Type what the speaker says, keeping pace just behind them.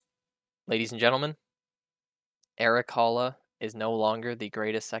Ladies and gentlemen, Eric Holla is no longer the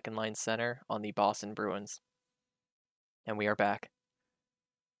greatest second line center on the Boston Bruins, and we are back.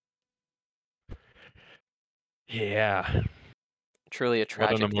 Yeah, Truly a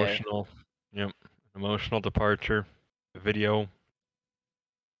what an tragic day. emotional departure. The video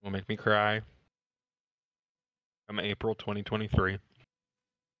will make me cry. From April 2023.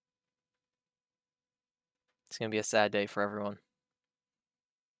 It's going to be a sad day for everyone.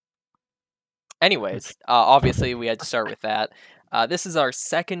 Anyways, obviously we had to start with that. This is our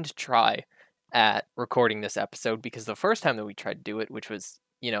second try at recording this episode because the first time that we tried to do it, which was,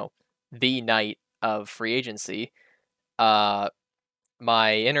 the night of free agency, uh,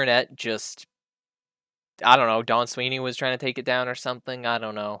 my internet just, I don't know, Don Sweeney was trying to take it down or something. I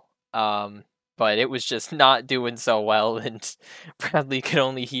don't know. But it was just not doing so well, and Bradley could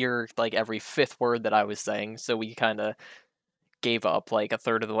only hear like every fifth word that I was saying, so we kind of gave up like a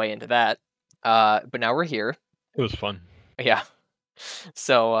third of the way into that. But now we're here. It was fun. Yeah.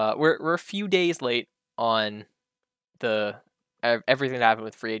 So we're a few days late on the everything that happened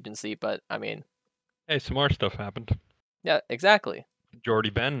with free agency, but I mean, Hey, some more stuff happened. yeah, exactly. Jordy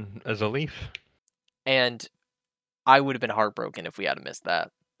Ben as a Leaf. And I would have been heartbroken if we had missed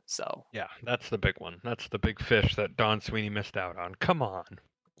that. So Yeah, that's the big one. That's the big fish that Don Sweeney missed out on. Come on.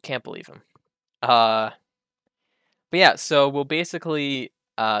 can't believe him. Uh, but yeah, so we'll basically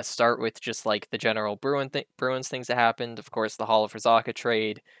start with just like the general Bruins things that happened. Of course, the Hall of Razaka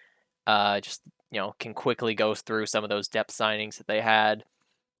trade. Just can quickly go through some of those depth signings that they had.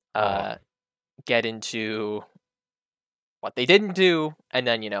 Oh, Get into what they didn't do, and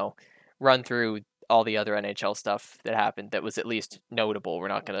then run through all the other NHL stuff that happened that was at least notable. We're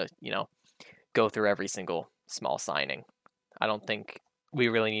not gonna go through every single small signing. I don't think we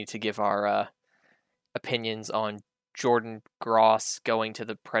really need to give our opinions on Jordan Gross going to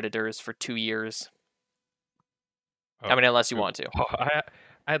the Predators for 2 years. I oh. mean, unless you want to. Oh,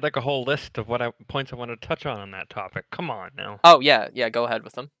 I had like a whole list of points I wanted to touch on that topic. Come on now. Oh yeah, go ahead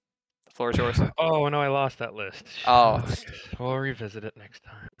with them. The floor is yours. Oh no, I lost that list. Oh, I guess we'll revisit it next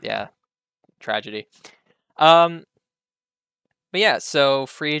time. yeah, tragedy. Um, but yeah, so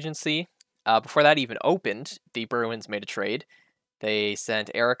free agency. Before that even opened, the Bruins made a trade. They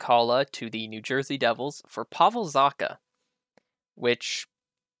sent Eric Holla to the New Jersey Devils for Pavel Zacha, which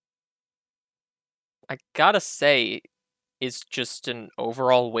I gotta say is just an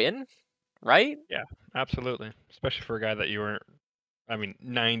overall win, right? Yeah, absolutely. Especially for a guy that you weren't,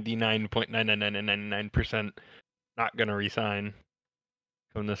 99.99999% not going to resign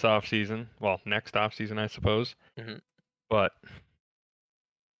from this offseason. Well, next offseason, I suppose. Mm-hmm. But,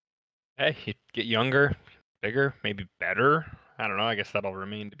 hey, you get younger, bigger, maybe better. I don't know. I guess that'll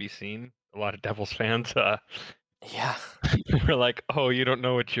remain to be seen. A lot of Devils fans Yeah. were like, oh, you don't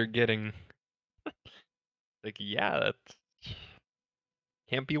know what you're getting. Like, yeah, that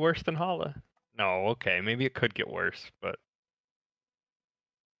can't be worse than Holla. No, okay, maybe it could get worse, but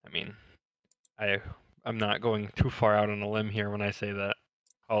I mean, I I'm not going too far out on a limb here when I say that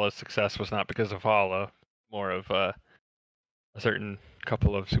Holla's success was not because of Holla, more of a certain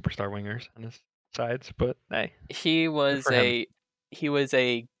couple of superstar wingers on his sides. But hey, He good was for him.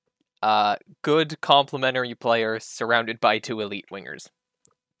 a good complementary player surrounded by two elite wingers.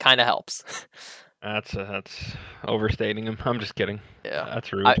 Kind of helps. That's overstating him. I'm just kidding. Yeah.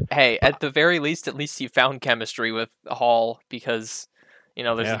 That's rude. Hey, at the very least, at least he found chemistry with Hall because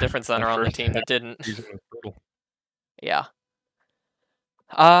there's a Yeah, different that center on the first team half that didn't. season was brutal. Yeah.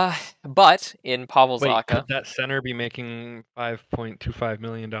 But in Pavel Wait, Zacha, could that center be making $5.25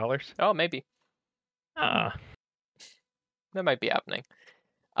 million? oh maybe Ah, that might be happening.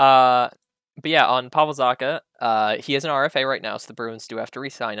 Uh, but yeah, on Pavel Zacha, he has an RFA right now, so the Bruins do have to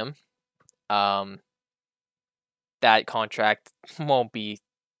re-sign him. Um, that contract won't be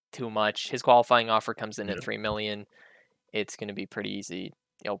too much. His qualifying offer comes in at yeah. $3 million. It's going to be pretty easy.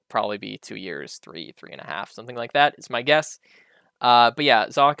 It'll probably be 2 years, three and a half, something like that is my guess. But yeah,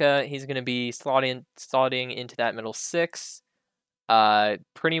 Zacha, he's going to be slotting into that middle six.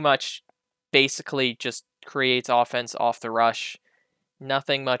 Pretty much, basically just creates offense off the rush.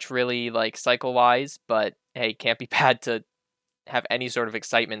 Nothing much really like cycle wise, but hey, can't be bad to have any sort of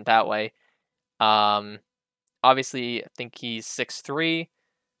excitement that way. Um, Obviously, I think he's 6'3",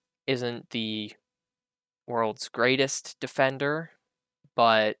 isn't the world's greatest defender,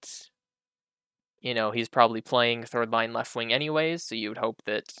 but he's probably playing third line left wing anyways, so you would hope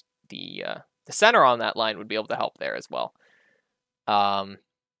that the center on that line would be able to help there as well. Um,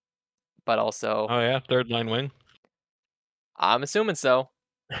 but also, Oh yeah, third line wing. I'm assuming so.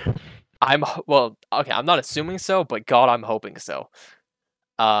 Well, okay, I'm not assuming so, but God, I'm hoping so.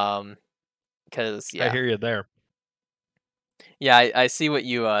 Um, Because I yeah, hear you there. yeah, I see what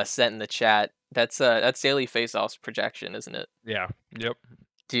you sent in the chat. That's Daily Faceoff's projection, isn't it? Yeah. Yep.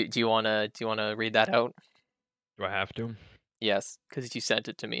 Do you wanna read that out? Do I have to? Yes, because you sent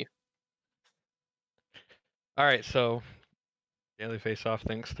it to me. All right. So daily face-off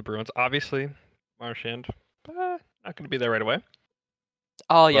thinks the Bruins. Obviously, Marchand, not going to be there right away.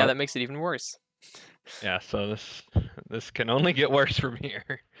 Oh yeah, But that makes it even worse. yeah, so this can only get worse from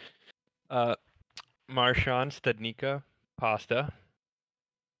here. Uh, Marchand, Stednica, Pasta,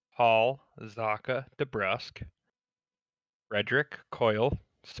 Hall, Zaka, DeBrusque, Frederick, Coyle,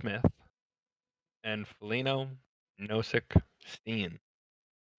 Smith, and Foligno, Nosek, Steen.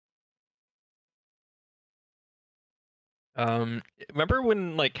 Remember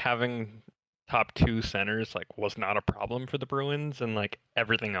when like having top two centers like was not a problem for the Bruins and like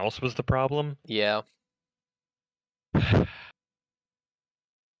everything else was the problem? Yeah.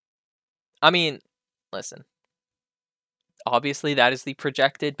 I mean, listen. Obviously, that is the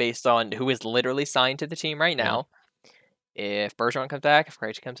projected based on who is literally signed to the team right Yeah, now. If Bergeron comes back, if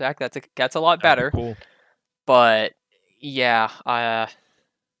Krejci comes back, that's a lot that'd be better. cool. But yeah, I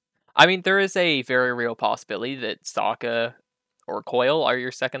mean, there is a very real possibility that Saka or Coyle are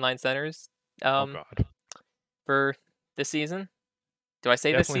your second line centers Oh um, God. for this season. Do I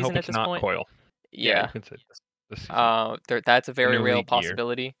say this Definitely hope season at it's this not point? Coyle. Yeah, you Yeah. can say this season. That's a The very new real league year.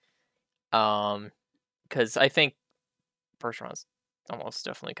 possibility. Because I think Bergeron's almost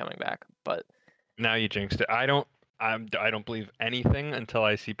definitely coming back. But Now you jinxed it. I don't believe anything until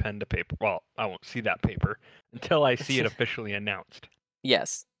I see pen to paper. Well, I won't see that paper until I see it officially announced.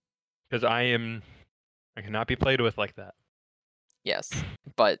 yes, Because I cannot be played with like that. yes.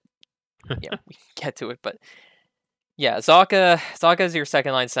 But yeah, we can get to it. But yeah, Zaka is your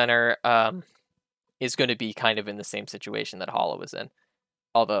second line center. Is going to be kind of in the same situation that Holla was in.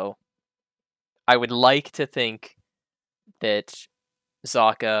 Although I would like to think that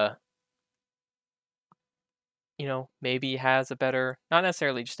Zaka, maybe has a better, not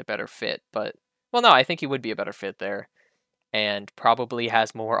necessarily just a better fit, but well, no, I think he would be a better fit there, and probably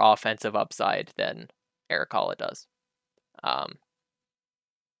has more offensive upside than Eric Holla does. Um,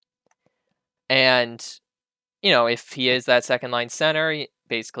 and if he is that second line center,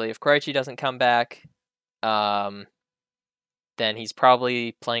 basically, if Krejci doesn't come back, um, then he's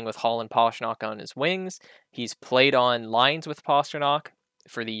probably playing with Hall and Pastrnak on his wings. He's played on lines with Pastrnak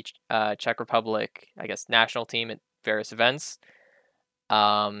for the Czech Republic, I guess, national team at various events.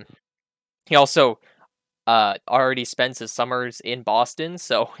 He also already spends his summers in Boston,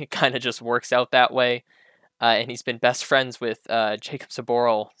 so it kind of just works out that way. And he's been best friends with Jacob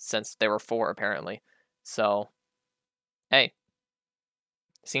Zaboral since they were 4, apparently. So, hey,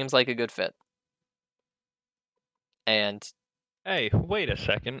 seems like a good fit. And Hey, wait a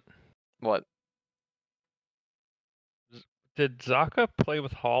second. what? Did Zaka play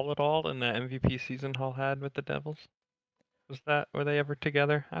with Hall at all in that MVP season Hall had with the Devils? Were they ever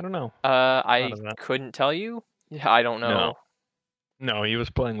together? I don't know. Thought I of that. couldn't tell you. I don't No. know. No, he was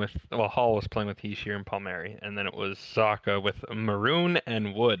playing with Hall was playing with Heishier and Palmieri, and then it was Zaka with Maroon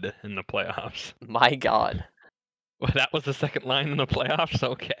and Wood in the playoffs. My God. Well, that was the second line in the playoffs.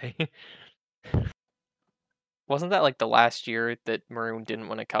 Okay. Wasn't that like the last year that Maroon didn't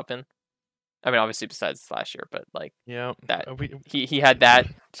win a cup in? I mean, obviously besides last year, but like Yeah. that We, he had that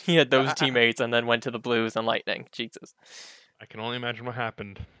he had those I, I, teammates and then went to the Blues and Lightning. Jesus. I can only imagine what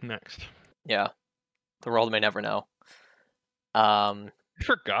happened next. Yeah. The world may never know. Um I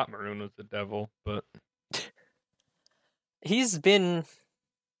forgot Maroon was the Devil, but he's been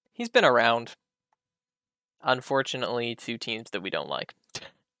around, unfortunately, to teams that we don't like.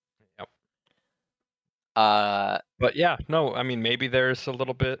 yep. Uh But yeah, no, I mean maybe there's a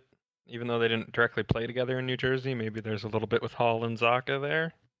little bit, even though they didn't directly play together in New Jersey, maybe there's a little bit with Hall and Zaka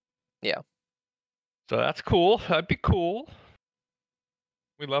there. yeah. So that's cool. That'd be cool.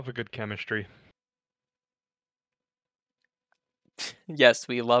 We love a good chemistry. Yes,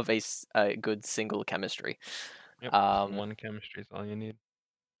 we love a good single chemistry. Yep. One chemistry is all you need.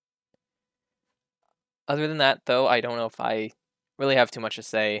 Other than that, though, I don't know if I really have too much to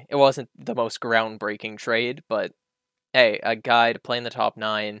say. It wasn't the most groundbreaking trade, but hey, a guy to play in the top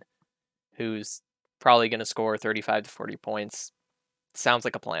 9 who's probably going to score 35 to 40 points sounds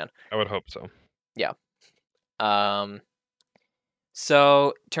like a plan. I would hope so. Yeah.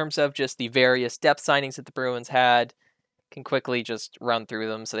 So, in terms of just the various depth signings that the Bruins had, can quickly just run through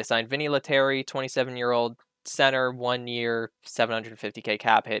them. So they signed Vinny Lettieri, 27-year-old center, 1 year, 750K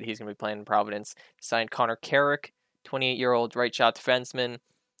cap hit. He's going to be playing in Providence. Signed Connor Carrick, 28-year-old right shot defenseman,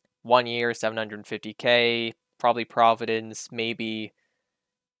 1 year, 750K, probably Providence, maybe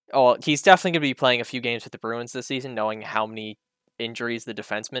Oh, he's definitely going to be playing a few games with the Bruins this season, knowing how many injuries the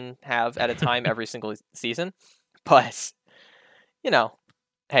defensemen have at a time every single season. But, you know,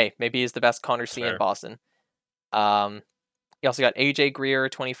 hey, maybe he's the best Connor C in Fair. Boston. You also got AJ Greer,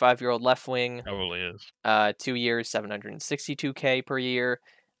 25-year-old left wing, Probably is. 2 years, $762K per year.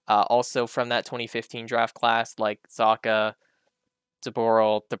 Also from that 2015 draft class, like Zacha,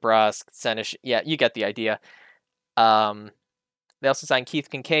 Zaboral, DeBrusk, Senish. Yeah, you get the idea. They also signed Keith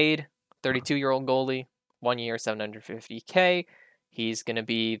Kincaid, 32-year-old goalie, 1 year, $750K. He's going to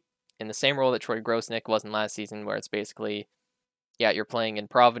be in the same role that Troy Grosnick was in last season, where it's basically, yeah, you're playing in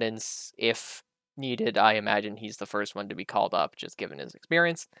Providence. If needed, I imagine he's the first one to be called up, just given his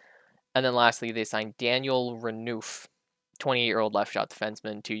experience. And then lastly, they signed Daniel Renouf, 28-year-old left shot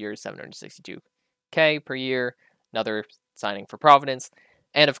defenseman, 2 years, $762K per year. Another signing for Providence.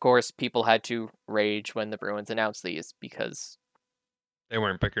 And of course, people had to rage when the Bruins announced these because, They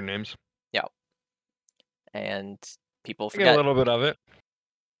weren't bigger names. yeah. And people I get a forget little bit of it.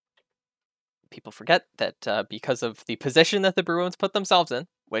 that because of the position that the Bruins put themselves in,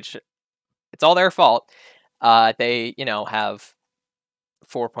 which it's all their fault, they, have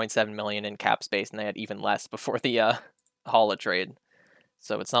 4.7 million in cap space, and they had even less before the Haula trade.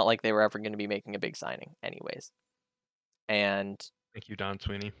 So it's not like they were ever going to be making a big signing, anyways. And Thank you, Don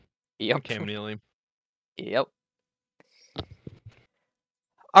Sweeney. yep, And Cam Neely. yep.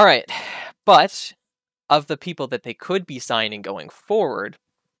 All right, but of the people that they could be signing going forward,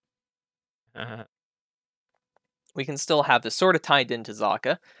 we can still have this sort of tied into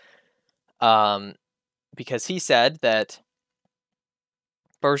Zacha, because he said that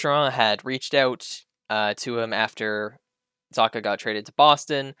Bergeron had reached out to him after Zacha got traded to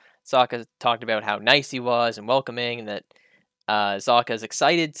Boston. Zacha talked about how nice he was and welcoming, and that Zacha is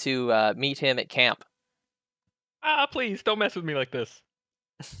excited to meet him at camp. Please don't mess with me like this.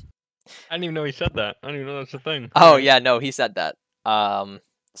 I didn't even know he said that. I didn't even know that's a thing. Oh yeah, no, he said that.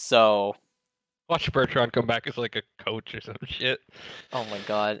 So watch Bertrand come back as like a coach or some shit. Oh my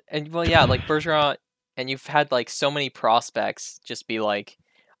god, and well, yeah, like Bergeron, and you've had like so many prospects just be like,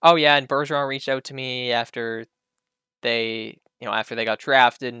 oh yeah, and Bergeron reached out to me after after they got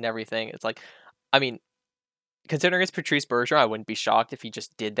drafted and everything. It's like, I mean, considering it's Patrice Bergeron, I wouldn't be shocked if he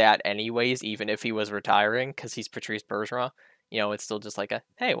just did that anyways, even if he was retiring, because he's Patrice Bergeron. It's still just like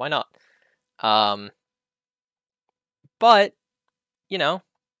hey, why not? But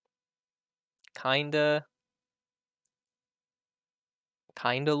kinda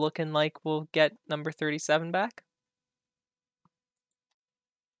looking like we'll get number 37 back.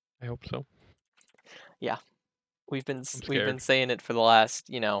 I hope so. Yeah, we've been saying it for the last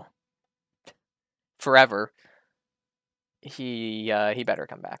forever. He better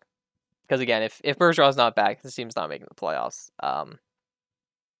come back, because again, if Bergeron's not back, this team's not making the playoffs.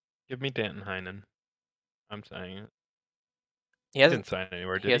 Give me Danton Heinen. I'm saying it. He hasn't didn't sign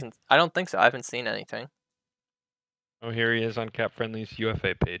anywhere, did he? Hasn't. I don't think so. I haven't seen anything. Oh, here he is on Cap Friendly's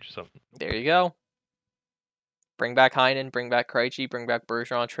UFA page. So there you go. Bring back Heinen. Bring back Krejci. Bring back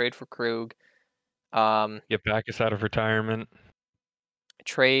Bergeron. Trade for Krug. Get Backes out of retirement.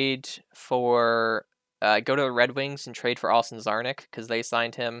 Trade for. Go to the Red Wings and trade for Austin Czarnik because they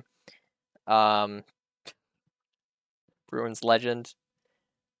signed him. Bruins legend.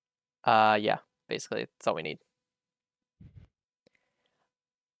 Yeah, basically that's all we need.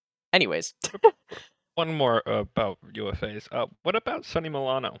 Anyways. One more about UFAs. What about Sonny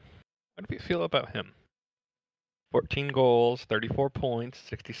Milano? How do you feel about him? 14 goals, 34 points,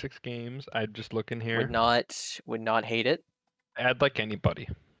 66 games. I'd just look in here. Would not hate it. Add like anybody.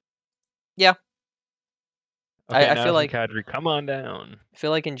 Yeah. Okay, I feel like Kadri, come on down. I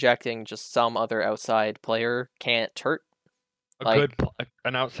feel like injecting just some other outside player can't hurt.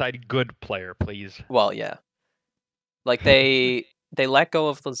 An outside good player, please. Well, yeah. Like they let go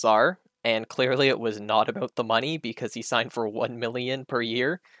of Lazar, and clearly it was not about the money because he signed for $1 million per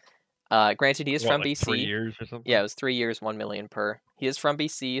year. Granted, he is from BC. 3 years or something? Yeah, it was 3 years, $1 million per. He is from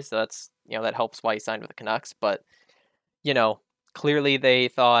BC, so that's that helps why he signed with the Canucks. But clearly they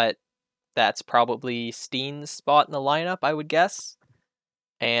thought that's probably Steen's spot in the lineup, I would guess.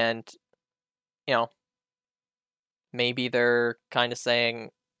 And maybe they're kind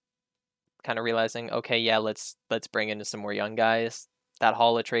of realizing, okay, yeah, let's bring in some more young guys. That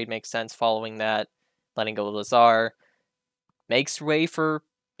Haula trade makes sense following that. Letting go of Lazar makes way for,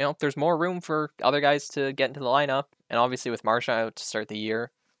 there's more room for other guys to get into the lineup. And obviously with Marchand out to start the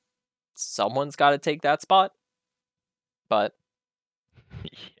year, someone's got to take that spot. But,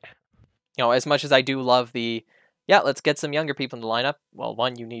 as much as I do love let's get some younger people in the lineup. Well,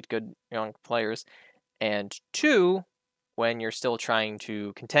 one, you need good young players. And two, when you're still trying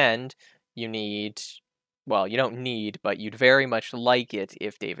to contend, you need, well, you don't need, but you'd very much like it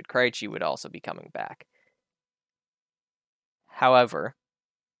if David Krejci would also be coming back. However,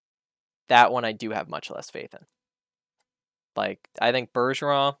 that one I do have much less faith in. Like, I think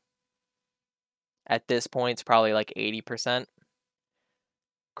Bergeron at this point is probably like 80%.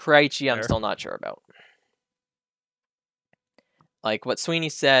 Krejci, I'm Fair. still not sure about. Like what Sweeney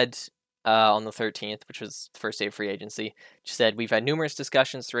said on the 13th, which was the first day of free agency, she said, "We've had numerous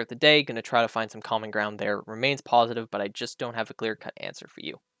discussions throughout the day, going to try to find some common ground there. Remains positive, but I just don't have a clear-cut answer for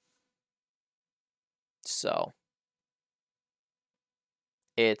you." So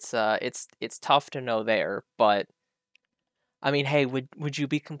it's tough to know there, but I mean, hey, would you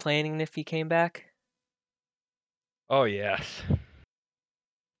be complaining if he came back? Oh yes.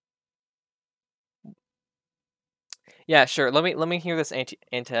 Yeah, sure. Let me hear this anti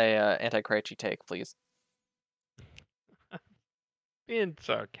Krejci take, please. Being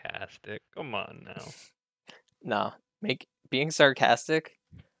sarcastic. Come on now. No, being sarcastic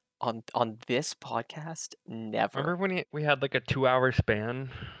on this podcast, never. Remember when we had like a 2-hour span?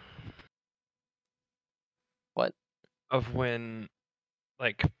 What? Of when,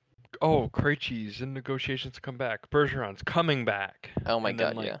 like, oh, Krejci's in negotiations to come back. Bergeron's coming back. Oh my And then,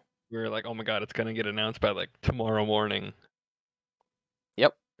 god, like, yeah. we were like, oh my god, it's gonna get announced by like tomorrow morning.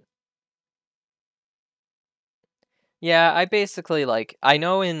 Yep. Yeah, I basically like I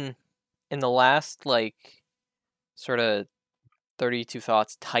know in the last like sort of 32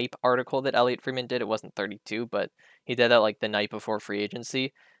 Thoughts type article that Elliot Friedman did, it wasn't 32, but he did that like the night before free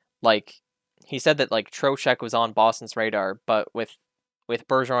agency. Like he said that like Trocheck was on Boston's radar, but with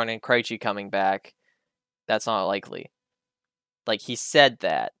Bergeron and Krejci coming back, that's not likely. Like he said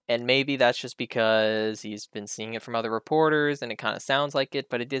that, and maybe that's just because he's been seeing it from other reporters and it kind of sounds like it,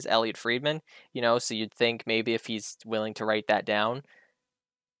 but it is Elliot Friedman, so you'd think maybe if he's willing to write that down,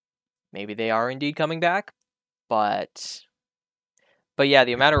 maybe they are indeed coming back. But yeah,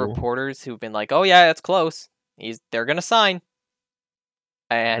 the amount of reporters who've been like, "Oh yeah, it's close. They're going to sign."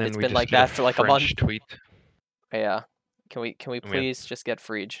 And it's been like that for like a month. Tweet. Yeah. Can we please just get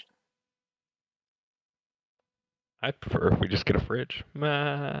Frege? I'd prefer if we just get a fridge.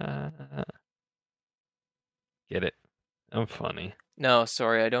 Get it? I'm funny. No,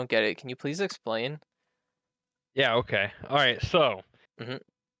 sorry, I don't get it. Can you please explain? Yeah, okay. All right, so. Mhm.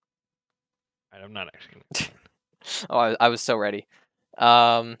 I'm not actually gonna explain. Oh, I was so ready.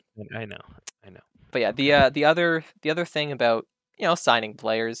 I know. But yeah, the other thing about, signing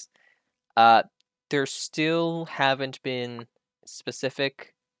players, there still haven't been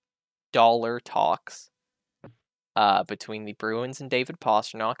specific dollar talks between the Bruins and David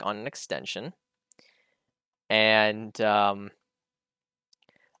Pastrnak on an extension. And I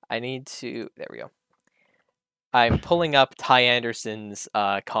need to, there we go. I'm pulling up Ty Anderson's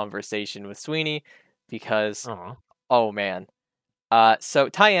conversation with Sweeney because, oh man. So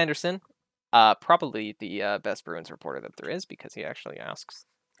Ty Anderson, probably the best Bruins reporter that there is, because he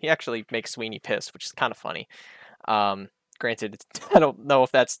actually makes Sweeney pissed, which is kind of funny. Granted, I don't know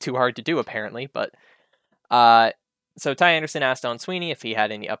if that's too hard to do apparently, but so Ty Anderson asked Don Sweeney if he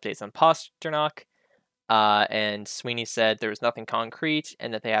had any updates on Pastrnak, and Sweeney said there was nothing concrete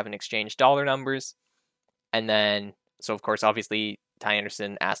and that they haven't exchanged dollar numbers. And then, so of course, obviously, Ty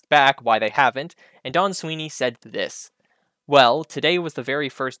Anderson asked back why they haven't, and Don Sweeney said this: "Well, today was the very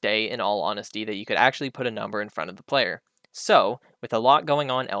first day, in all honesty, that you could actually put a number in front of the player. So, with a lot going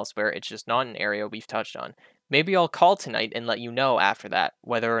on elsewhere, it's just not an area we've touched on. Maybe I'll call tonight and let you know after that,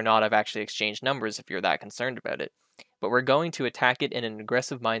 whether or not I've actually exchanged numbers if you're that concerned about it. But we're going to attack it in an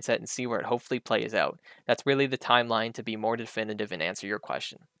aggressive mindset and see where it hopefully plays out. That's really the timeline to be more definitive and answer your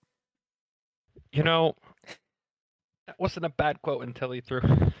question." That wasn't a bad quote until he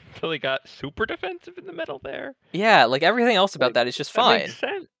got super defensive in the middle there. Yeah, like everything else about that is just fine. That makes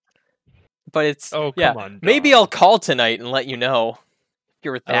sense. But it's, come on, Don. maybe I'll call tonight and let you know if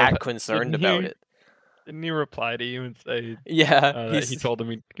you're that concerned about it. Didn't he reply to you and say, yeah, he told him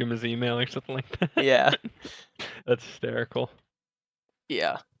he'd give him his email or something like that? Yeah. That's hysterical.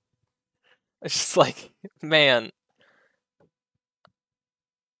 Yeah. It's just like, man,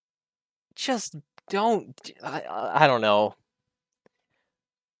 just don't, I don't know.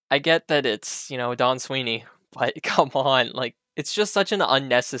 I get that it's, Don Sweeney, but come on, like, it's just such an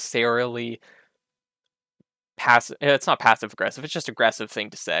unnecessarily passive, it's not passive aggressive, it's just aggressive thing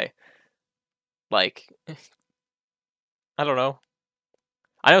to say. Like, I don't know.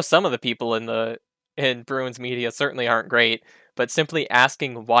 I know some of the people in Bruins media certainly aren't great, but simply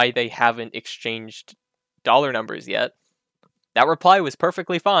asking why they haven't exchanged dollar numbers yet, that reply was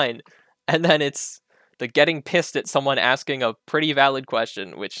perfectly fine. And then it's the getting pissed at someone asking a pretty valid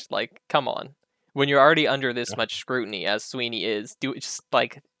question, which, like, come on. When you're already under this Yeah. much scrutiny as Sweeney is, do just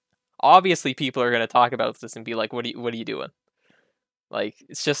like obviously people are gonna talk about this and be like, what are you doing? Like,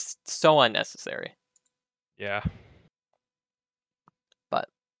 it's just so unnecessary. Yeah. But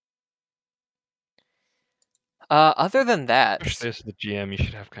other than that, Especially as the GM, you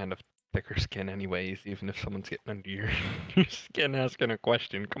should have kind of thicker skin anyways, even if someone's getting under your skin asking a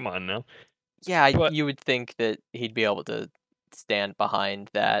question. Come on now. yeah, But you would think that he'd be able to stand behind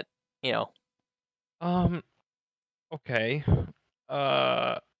that, you know. um, okay.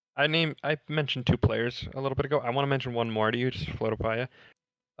 Uh, I mentioned 2 players a little bit ago. I want to mention one more to you, just to float it by you.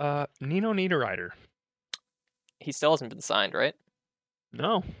 Nino Niederreiter. He still hasn't been signed, right?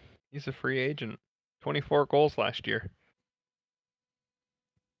 No, he's a free agent. 24 goals last year.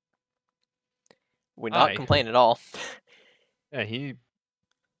 Would not Aye. complain at all. Yeah, he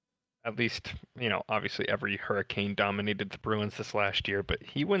at least, obviously every hurricane dominated the Bruins this last year, but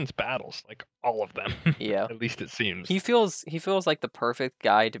he wins battles, like all of them. Yeah. At least it seems. He feels like the perfect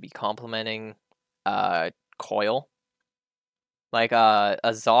guy to be complimenting Coyle. Like a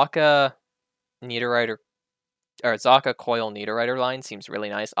Zacha Niederreiter or Zacha Coyle Niederreiter line seems really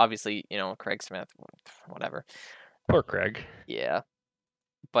nice. Obviously, Craig Smith, whatever. Poor Craig. Yeah.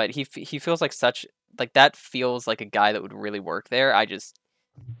 But he feels like such like that feels like a guy that would really work there. I just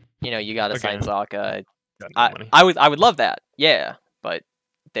you got to sign Again, Zacha. got no money. I would love that. Yeah, but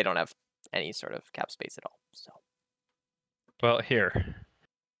they don't have any sort of cap space at all. So. Well, here.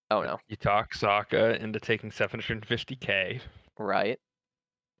 Oh no. You talk Sokka into taking 750K. Right.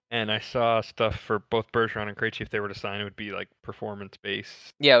 And I saw stuff for both Bergeron and Krejci, if they were to sign, it would be like performance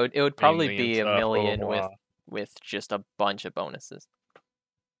based. Yeah, it would probably mainly and be a stuff, blah, blah, million blah. with just a bunch of bonuses.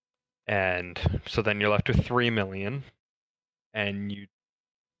 And so then you're left with 3 million, and you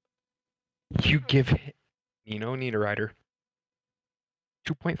give Niederreiter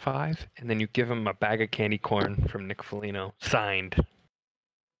 2.5, and then you give him a bag of candy corn from Nick Foligno signed.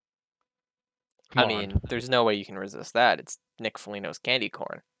 I mean, there's no way you can resist that. It's Nick Foligno's candy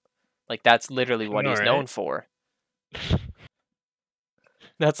corn. Like that's literally what he's known for.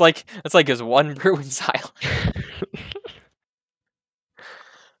 That's like his one Bruins highlight.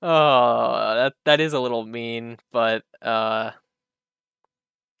 Oh, that is a little mean, but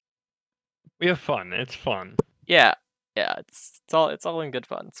we have fun. It's fun. Yeah, it's all in good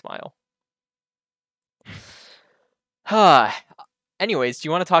fun. Smile. Anyways, do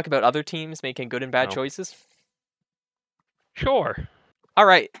you want to talk about other teams making good and bad No. choices? Sure. All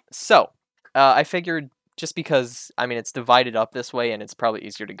right. So, I figured just because it's divided up this way and it's probably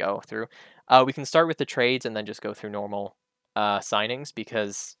easier to go through. We can start with the trades and then just go through normal signings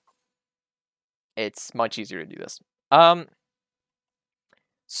because it's much easier to do this.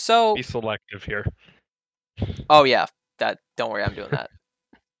 So be selective here. Oh yeah, don't worry, I'm doing that.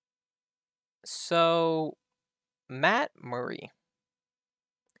 So Matt Murray.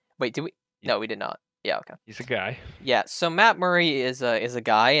 Wait, did we? No, we did not. Yeah, okay. He's a guy. Yeah, so Matt Murray is a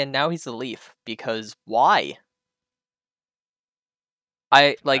guy, and now he's a Leaf because why?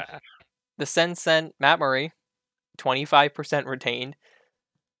 The Sens sent Matt Murray, 25% retained,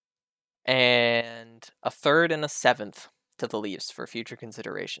 and a third and a seventh to the Leafs for future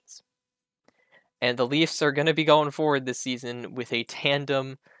considerations. And the Leafs are going to be going forward this season with a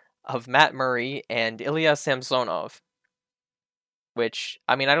tandem of Matt Murray and Ilya Samsonov. Which,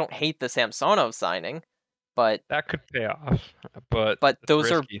 I don't hate the Samsonov signing, but that could pay off. But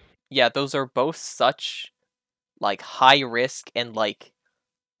those risky. those are both such like high risk and like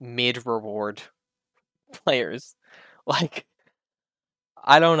mid reward players. Like,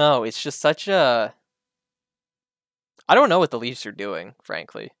 I don't know. It's just such a. I don't know what the Leafs are doing,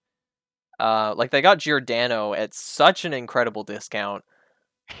 frankly. Like they got Giordano at such an incredible discount,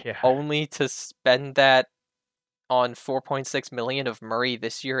 only to spend that on 4.6 million of Murray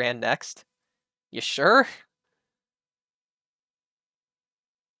this year and next. You sure?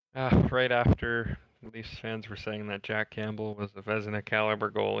 Right after Leafs fans were saying that Jack Campbell was a Vezina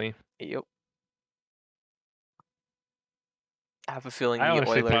caliber goalie. Yep. I have a feeling I the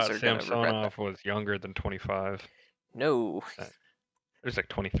honestly Oilers thought are going to regret that. Samsonov was younger than 25. No. It was like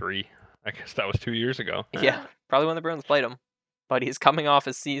 23. I guess that was 2 years ago. Yeah, probably when the Bruins played him. But he's coming off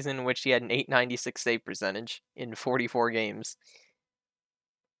a season in which he had an .896 save percentage in 44 games.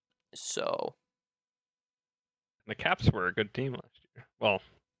 So. The Caps were a good team last year. Well,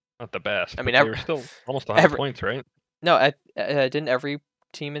 not the best. They were still almost 100 points, right? No, didn't every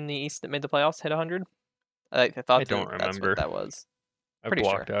team in the East that made the playoffs hit 100? I thought don't remember. That's what that was. I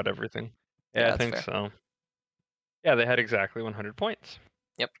blocked out everything. Yeah, I think fair. so. Yeah, they had exactly 100 points.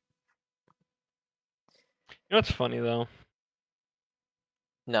 Yep. You know what's funny though?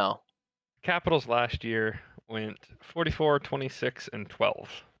 No. Capitals last year went 44, 26, and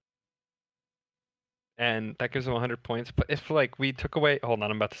 12. And that gives them 100 points. But if like we took away, hold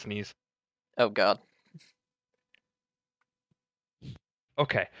on, I'm about to sneeze. Oh God.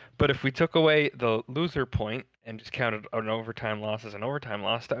 Okay, but if we took away the loser point and just counted an overtime loss as an overtime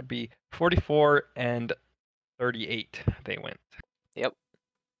loss, that would be 44 and 38. They went. Yep.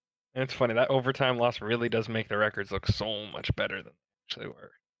 And it's funny that overtime loss really does make the records look so much better than they actually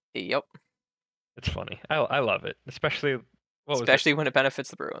were. Yep. It's funny. I love it, especially what was it? Especially when it benefits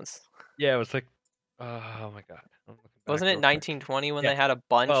the Bruins. Yeah, it was like, oh my god. I'm looking back Wasn't it real quick. 1920 when Yeah. they had a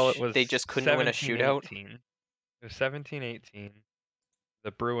Well, it bunch? was They just couldn't win a 17, shootout. 18. It was 17, 18.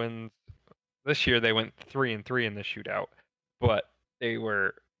 The Bruins this year they went 3-3 in the shootout, but they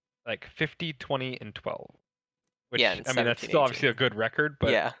were like 50, 20, and 12. Which Yeah, in I mean that's 17, still obviously 18. a good record, but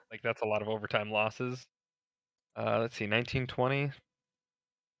Yeah. like that's a lot of overtime losses. Let's see, 1920.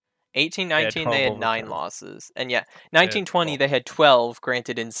 18, They had 19, they 12 had 9 overtimes. losses. And yeah, They had 1920, 12 they had 12,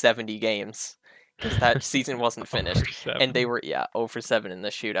 granted in 70 games. Because that season wasn't finished. over And they 7. were, 0-7 in the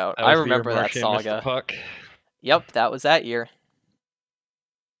shootout. That I was the year remember that Marchand missed the saga. puck. Yep, that was that year.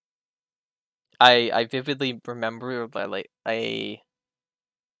 I vividly remember like a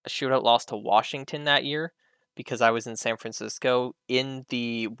shootout loss to Washington that year because I was in San Francisco in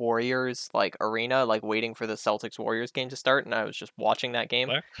the Warriors like arena, like waiting for the Celtics Warriors game to start, and I was just watching that game.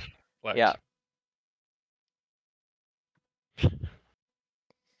 Flex. Yeah. Yeah,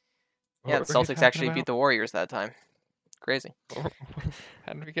 the What were you Celtics talking actually beat about? the Warriors that time. Crazy.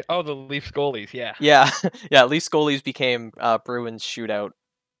 How did we get? Oh, the Leafs goalies. Yeah. Yeah, yeah. At least goalies became Bruins shootout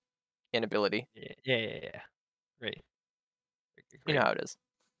inability. Yeah. Great. You know how it is.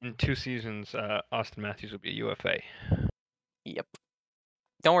 In 2 seasons, Austin Matthews will be a UFA. Yep.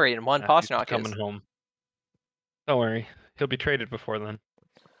 Don't worry. In one, Matthews is Pastrnak coming is. home. Don't worry, he'll be traded before then.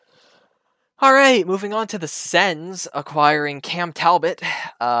 All right, moving on to the Sens acquiring Cam Talbot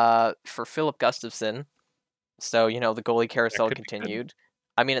for Philip Gustafson. So, the goalie carousel could be good. continued.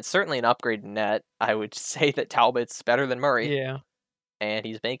 I mean, it's certainly an upgrade in net. I would say that Talbot's better than Murray. Yeah. And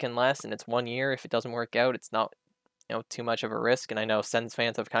he's making less, and it's 1 year. If it doesn't work out, it's not, too much of a risk. And I know Sens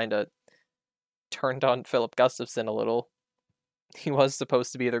fans have kind of turned on Philip Gustafson a little. He was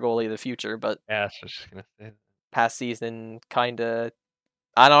supposed to be their goalie of the future, but Yeah, I was just gonna say that. past season kind of,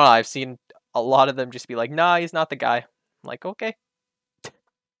 I don't know. I've seen a lot of them just be like, nah, he's not the guy. I'm like, okay.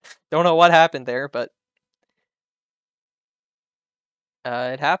 Don't know what happened there, but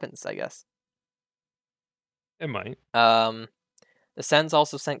it happens, I guess. It might. The Sens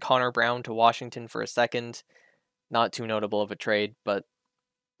also sent Connor Brown to Washington for a second. Not too notable of a trade, but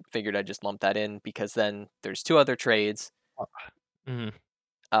figured I'd just lump that in because then there's 2 other trades Mhm.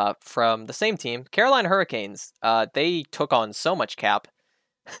 from the same team, Carolina Hurricanes. They took on so much cap,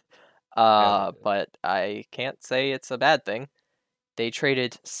 Yeah, but I can't say it's a bad thing. They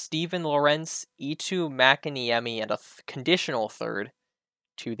traded Steven Lorentz, Eetu Makiniemi, and a conditional third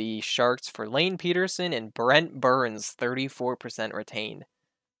to the Sharks for Lane Peterson and Brent Burns, 34% retained.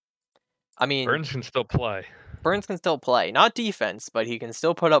 I mean, Burns can still play. Burns can still play. Not defense, but he can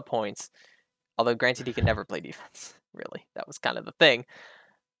still put up points. Although, granted, he can never play defense. Really, that was kind of the thing.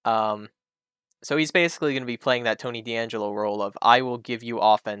 So he's basically going to be playing that Tony DeAngelo role of I will give you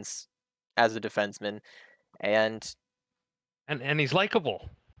offense as a defenseman, and he's likable.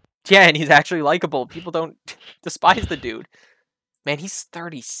 yeah, and he's actually likable. People don't despise the dude. Man, he's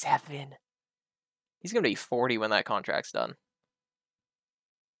 37. He's going to be 40 when that contract's done.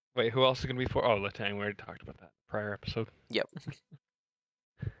 Wait, who else is gonna be for? Oh, Letang. We already talked about that in the prior episode. Yep.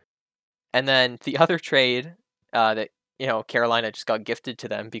 And then the other trade that Carolina just got gifted to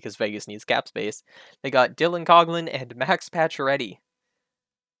them because Vegas needs cap space. They got Dylan Coghlan and Max Pacioretty,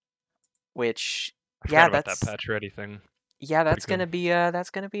 which I forgot about that Pacioretty thing. Yeah, that's gonna be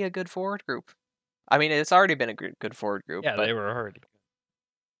a good forward group. I mean, it's already been a good forward group. Yeah, but, they were already.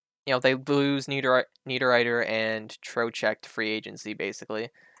 They lose Niederreiter and Trocheck to free agency basically,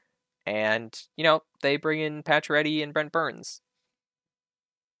 and they bring in Pacioretty and Brent Burns.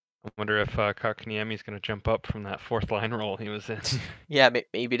 I wonder if Kotkaniemi's going to jump up from that 4th line role he was in. Yeah,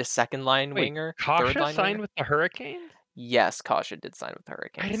 maybe the 2nd line winger. Kasha 3rd line signed winger? with the Hurricanes? Yes, Kasha did sign with the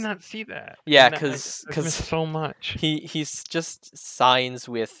Hurricanes. I did not see that. Yeah, I missed so much. He's just signs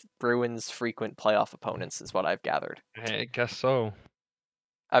with Bruins' frequent playoff opponents, is what I've gathered. I guess so.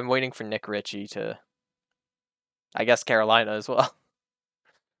 I'm waiting for Nick Ritchie to, I guess, Carolina as well.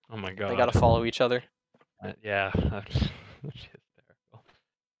 Oh my god. They got to follow each other. Yeah, that's hysterical.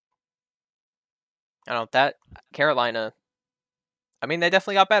 I don't know, that Carolina, I mean, they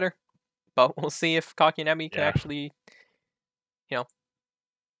definitely got better. but we'll see if Kotkaniemi can Yeah. actually,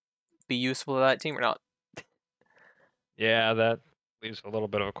 be useful to that team or not. Yeah, that leaves a little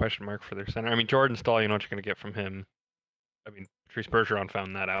bit of a question mark for their center. I mean, Jordan Stahl, you know what you're going to get from him. I mean, Patrice Bergeron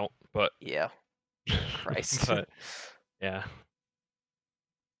found that out, but Yeah, Christ. but yeah,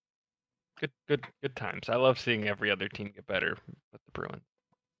 good times. I love seeing every other team get better with the Bruins.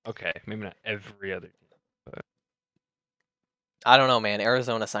 Okay, maybe not every other team, but I don't know, man.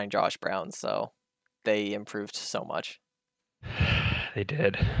 Arizona signed Josh Brown, so they improved so much. they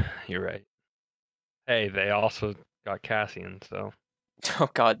did. You're right. Hey, they also got Cassian, so Oh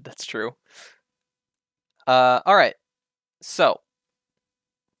God, that's true. All right. So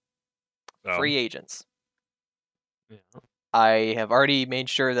free agents. yeah. I have already made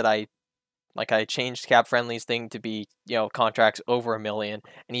sure that I changed Cap Friendly's thing to be, contracts over $1 million,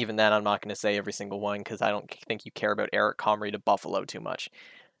 and even then, I'm not going to say every single one because I don't think you care about Eric Comrie to Buffalo too much.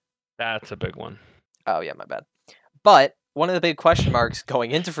 That's a big one. Oh yeah, my bad. But one of the big question marks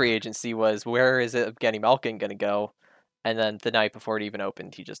going into free agency was where is Evgeny Malkin going to go? And then the night before it even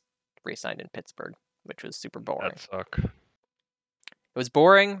opened, he just re-signed in Pittsburgh, which was super boring. That suck. It was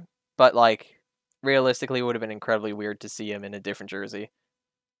boring, but realistically, it would have been incredibly weird to see him in a different jersey.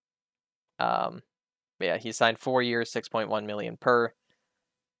 Yeah, he signed 4 years, $6.1 million per.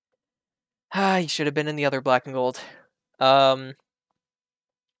 He should have been in the other black and gold.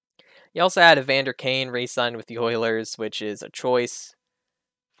 You also had Evander Kane re-signed with the Oilers, which is a choice.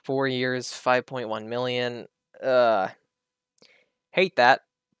 4 years, $5.1 million. Hate that,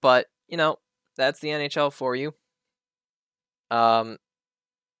 but that's the NHL for you.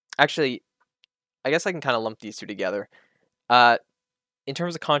 Actually, I guess I can kind of lump these two together. In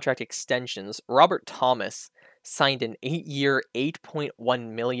terms of contract extensions, Robert Thomas signed an 8-year, $8.1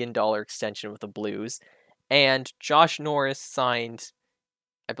 million extension with the Blues, and Josh Norris signed,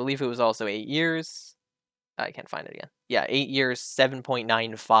 I believe it was also 8 years. I can't find it again. Yeah, 8 years,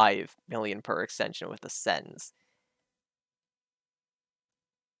 $7.95 million per extension with the Sens.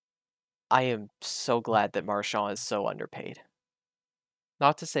 I am so glad that Marchand is so underpaid.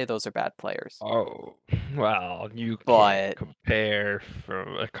 Not to say those are bad players. Oh, well, you can't But compare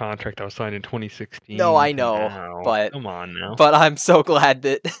from a contract that was signed in no, 2016 I to know, now. but Come on now. I'm so glad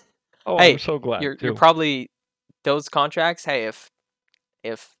that Oh, I'm hey, so glad you're too. probably those contracts, hey,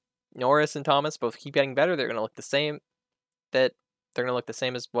 if Norris and Thomas both keep getting better, they're going to look the same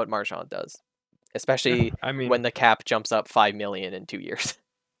as what Marchand does. Yeah, Especially I mean, when the cap jumps up 5 million in 2 years.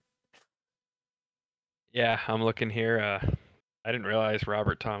 yeah, I'm looking here. I didn't realize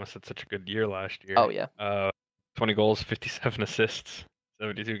Robert Thomas had such a good year last year. Oh yeah. 20 goals, 57 assists,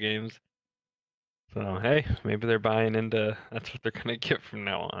 72 games. So, hey, maybe they're buying into that's what they're going to get from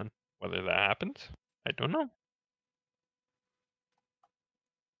now on. Whether that happens, I don't know.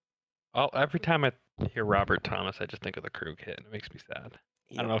 Every time I hear Robert Thomas, I just think of the Krug hit, and it makes me sad.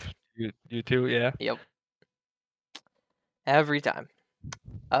 I don't know Yep. if you too, yeah. Yep. Every time.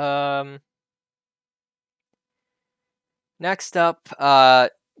 Next up,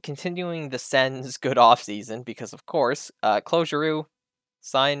 continuing the Sens' good offseason, because of course, Claude Giroux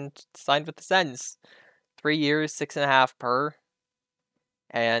signed with the Sens. 3 years, 6.5 per.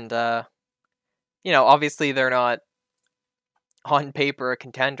 And obviously they're not on paper a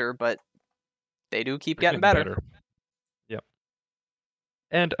contender, but they do keep They're getting getting better. better. Yep.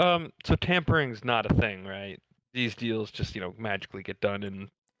 And so tampering's not a thing, right? These deals just, magically get done in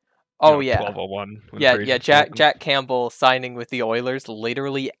Oh yeah. 12:01 when Yeah, free yeah, agency opens. Jack Campbell signing with the Oilers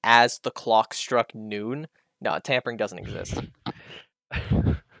literally as the clock struck noon. No, tampering doesn't exist.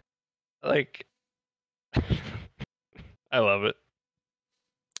 Like I love it.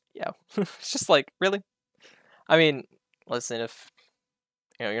 Yeah. It's just really? I mean, listen, if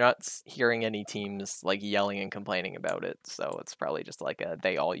you're not hearing any teams yelling and complaining about it, so it's probably just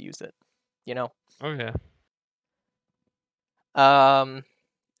they all use it, Oh yeah.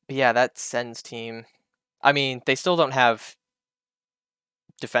 But yeah, that Sens team. I mean, they still don't have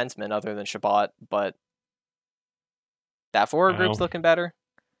defensemen other than Shabbat, but that forward group's Oh. looking better.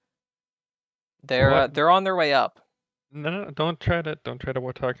 What? They're on their way up. No, don't try to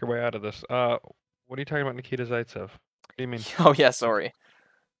talk your way out of this. What are you talking about, Nikita Zaitsev? What do you mean? Oh yeah, sorry.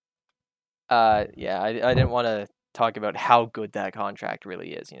 Yeah, I didn't want to talk about how good that contract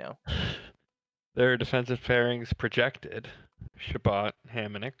really is. Their defensive pairings projected: Shabbat,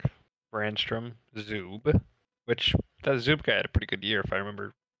 Hamonic, Brandstrom, Zub, which that Zub guy had a pretty good year if I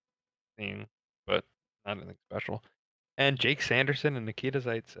remember seeing, but not anything special. And Jake Sanderson and Nikita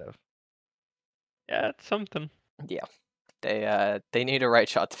Zaitsev. Yeah, it's something. Yeah, they need a right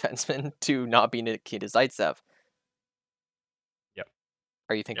shot defenseman to not be Nikita Zaitsev. Yep.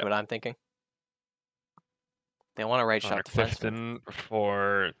 Are you thinking Yep. what I'm thinking? They want a right Connor shot defenseman. Clifton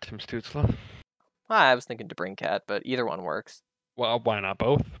for Tim Stützle. I was thinking DeBrincat, but either one works. Well, why not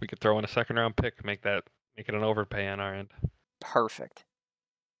both? We could throw in a second round pick, make it an overpay on our end. Perfect.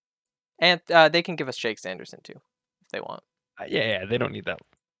 And they can give us Jake Sanderson too, if they want. Yeah, they don't need that.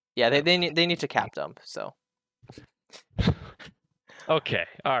 Yeah, they need to cap dump. So, okay,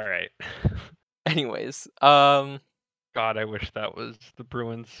 all right. anyways, God, I wish that was the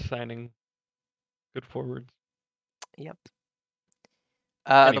Bruins signing good forwards. Yep.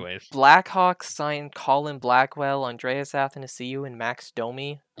 Anyways, the Blackhawks signed Colin Blackwell, Andreas Athanasiou, and Max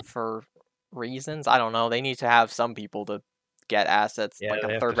Domi for reasons. I don't know. They need to have some people to get assets, yeah, like a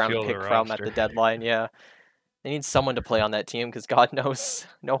they have to third round fill the pick from at the roster. deadline. Yeah, they need someone to play on that team because God knows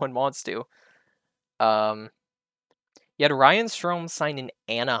no one wants to. You had Ryan Strome signed in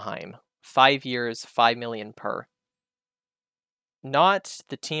Anaheim, 5 years, $5 million per. Not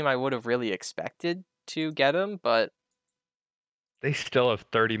the team I would have really expected to get him, but They still have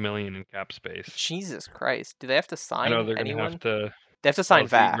 30 million in cap space. Jesus Christ, do they have to I know sign they're gonna anyone? have to. They have to sign Zegras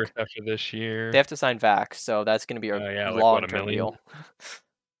Vac. after this year. They have to sign Vac, so that's going to be a Yeah, like what, long-term $1 million? deal.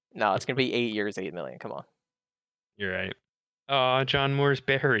 No, it's going to be 8 years, $8 million. Come on. You're right. Oh, John Moore's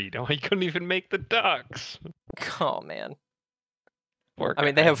buried. Oh, he couldn't even make the Ducks. Oh man. Poor I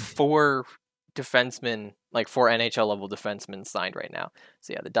mean, they guy. have 4 defensemen, like 4 NHL level defensemen signed right now.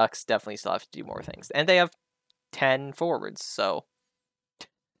 So yeah, the Ducks definitely still have to do more things, and they have 10 forwards. So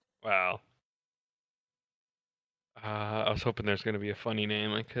Wow. I was hoping there's gonna be a funny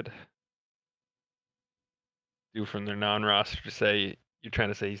name I could do from their non-roster to say you're trying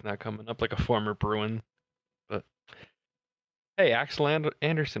to say he's not coming up, like a former Bruin. But hey, Axel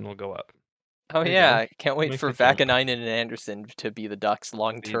Anderson will go up. oh There you yeah, go. can't wait Makes for a jump. Vakanainen and Anderson to be the Ducks'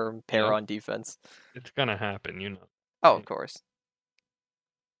 long-term pair Yep. on defense. It's gonna happen, you know. Oh, Right? of course.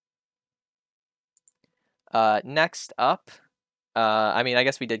 Next up, I mean, I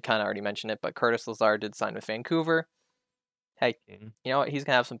guess we did kind of already mention it, but Curtis Lazar did sign with Vancouver. Hey, King. you know what? He's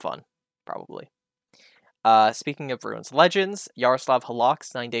gonna have some fun, probably. Speaking of Bruins legends, Yaroslav Halak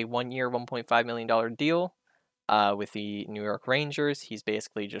signed a 1-year, $1.5 million deal with the New York Rangers. He's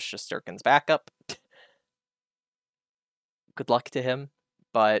basically just Shesterkin's backup. Good luck to him,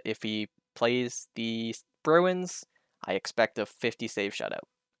 but if he plays the Bruins, I expect a 50 save shutout.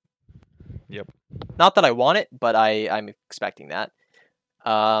 Yep. Not that I want it, but I'm expecting that.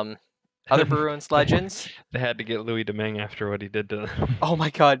 Other Bruins legends. They had to get Louis Domingue after what he did to them. Oh my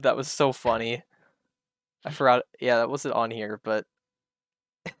god, that was so funny. I forgot. Yeah, that wasn't on here, but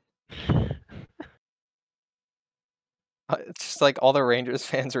it's just like all the Rangers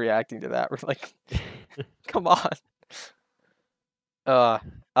fans reacting to that. We're like, come on.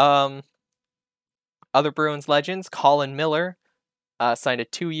 Other Bruins legends. Colin Miller signed a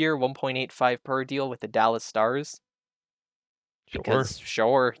 2-year, 1.85 per deal with the Dallas Stars. Because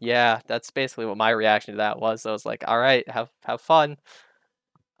sure, yeah, that's basically what my reaction to that was. I was like, all right, have fun.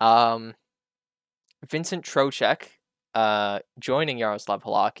 Vincent Trocheck, joining Yaroslav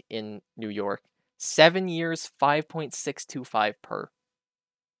Halak in New York, 7 years, 5.625 per.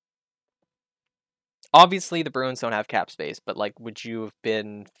 Obviously, the Bruins don't have cap space, but like, would you have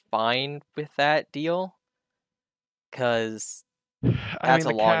been fine with that deal? Because that's a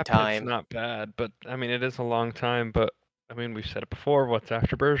long time. It's not bad, but I mean, it is a long time. But I mean, we've said it before. What's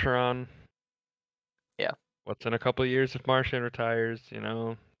after Bergeron? Yeah. What's in a couple of years if Marchand retires? You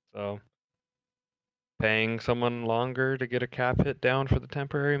know, so paying someone longer to get a cap hit down for the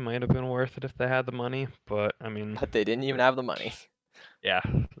temporary might have been worth it if they had the money. But I mean, But they didn't even have the money. Yeah.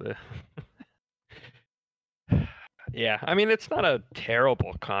 Yeah, I mean it's not a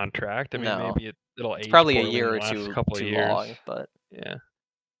terrible contract. I mean No. maybe it'll age Probably a poorly year in or the last two couple of too years. long, but Yeah.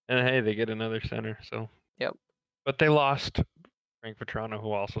 And hey, they get another center, so. Yep. But they lost Frank Vetrano,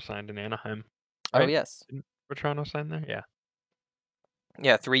 who also signed in Anaheim. oh Right? yes, Didn't Vetrano sign there? Yeah.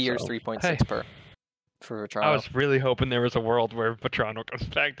 yeah, 3 years, So, 3.6 hey, per for I Vetrano. was really hoping there was a world where Vetrano comes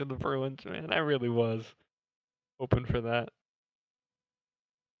back to the Bruins, man. I really was hoping for that.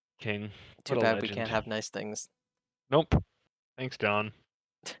 King. Too What a bad we legend. can't have nice things. Nope. Thanks, Don.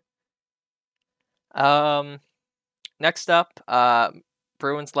 Next up,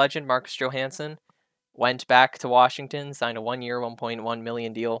 Bruins legend Marcus Johansson went back to Washington, signed a 1-year, $1.1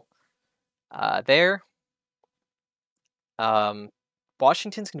 million deal. There.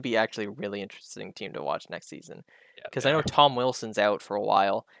 Washington's going to be actually a really interesting team to watch next season because I know Tom Wilson's out for a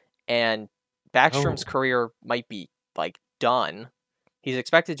while, and Backstrom's career might be like done. He's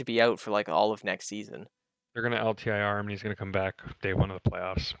expected to be out for like all of next season. They're gonna LTIR him, and he's gonna come back day 1 of the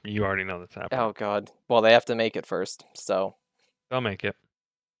playoffs. You already know that's happening. Oh god. Well, they have to make it first, so They'll make it.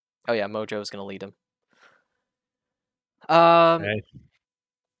 oh yeah, Mojo's going to lead him. Okay.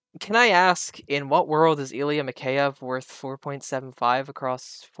 Can I ask, in what world is Ilya Mikheyev worth 4.75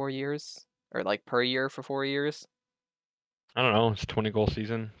 across 4 years, or like per year for 4 years? I don't know. It's 20-goal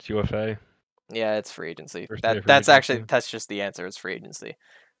season. It's UFA. Yeah, it's free agency. First day That of free that's actually agency. that's just the answer. It's free agency.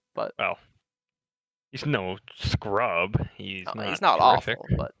 But Well, he's no scrub. He's he's not not terrific,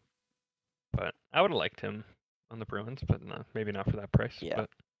 awful. But but I would have liked him on the Bruins, but no, maybe not for that price. yeah, But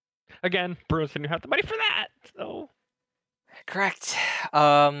again, Bruins didn't have the money for that, so. correct.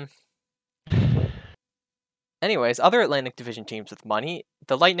 Anyways, other Atlantic Division teams with money,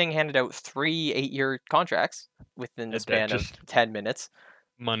 the Lightning handed out 3 8-year contracts within the That span of just 10 minutes.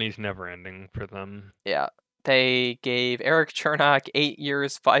 money's never ending for them. Yeah. They gave Eric Chernak 8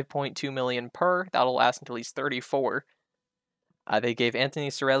 years, 5.2 million per. That'll last until he's 34. They gave Anthony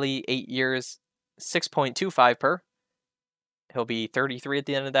Cirelli 8 years, 6.25 per. He'll be 33 at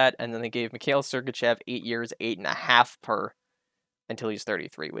the end of that. And then they gave Mikhail Sergachev 8 years, 8.5 per until he's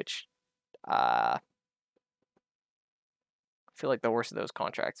 33, which I feel like the worst of those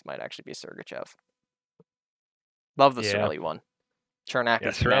contracts might actually be Sergachev. Love the Yeah. Cirelli one. Chernak Yeah,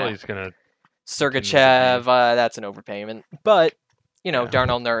 is nah. Cirelli's gonna continue to Sergachev, be. that's an overpayment. But, Yeah.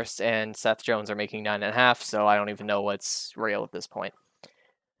 Darnell Nurse and Seth Jones are making 9.5, so I don't even know what's real at this point.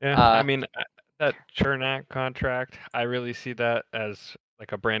 Yeah, I mean, that Chernak contract, I really see that as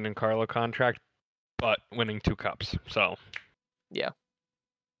like a Brandon Carlo contract, but winning 2 cups. So Yeah.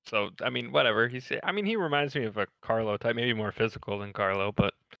 So I mean, whatever. he reminds me of a Carlo type, maybe more physical than Carlo,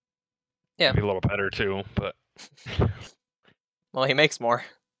 but Yeah. maybe a little better too. But Well, he makes more.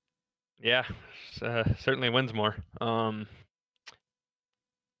 yeah, certainly wins more.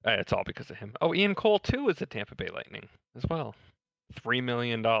 It's all because of him. Oh, Ian Cole too is the Tampa Bay Lightning as well. $3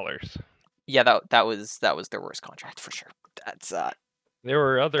 million. Yeah, that was their worst contract for sure. That's There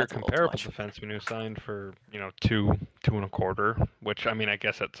were other that's a little too comparable much. defensemen who signed for 2.25, which I mean, I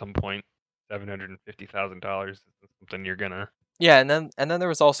guess at some point, $750,000 is something you're gonna. Yeah, and then there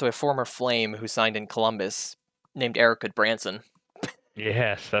was also a former Flame who signed in Columbus named Eric Goodbranson.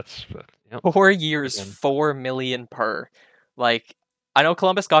 Yes, that's. Yep. 4 years, Again. 4 million per. Like, I know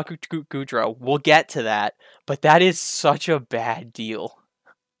Columbus got Goudreau. We'll get to that, but that is such a bad deal.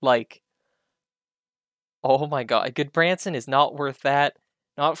 Like, oh my god, Goodbranson is not worth that.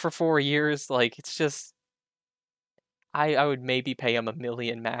 Not for 4 years. Like, it's just, I would maybe pay him $1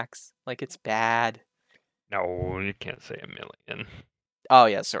 million max. Like, it's bad. No, you can't say $1 million. Oh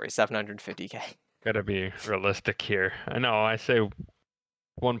yeah, sorry, 750K. Gotta be realistic here. I know. I say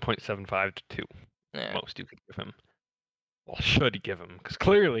 1.75 to 2. Yeah. Most you could give him. Well, should give him, because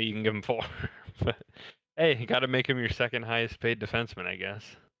clearly you can give him 4. But hey, you got to make him your second highest paid defenseman, I guess.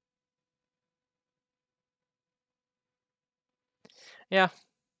 Yeah.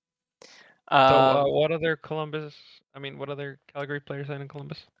 So, what other Columbus? I mean, what other Calgary players signed in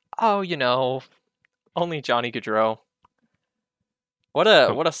Columbus? Oh, only Johnny Gaudreau. What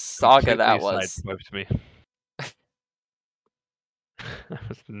a saga that Completely was. sideswiped me. I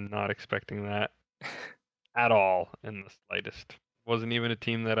was not expecting that at all in the slightest. Wasn't even a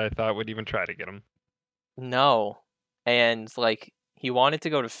team that I thought would even try to get him. No. And like he wanted to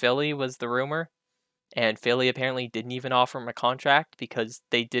go to Philly was the rumor. And Philly apparently didn't even offer him a contract because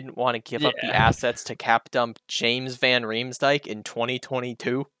they didn't want to give up the Yeah. assets to cap dump James Van Riemsdyk in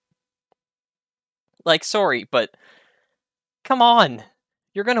 2022. Like, sorry, but come on.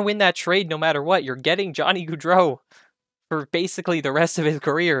 You're going to win that trade no matter what. You're getting Johnny Gaudreau for basically the rest of his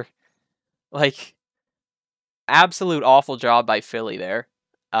career. Like, absolute awful job by Philly there.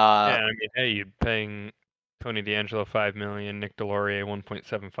 Yeah, I mean, hey, you're paying Tony DeAngelo $5 million, Nick Delorier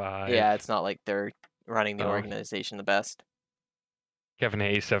 1.75. Yeah, it's not like they're running the organization the best. Kevin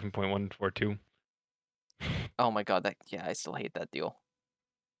Hayes 7.142. Oh my god, I still hate that deal.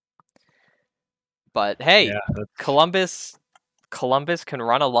 But hey, Yeah, Columbus can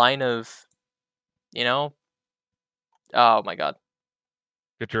run a line of, oh my god,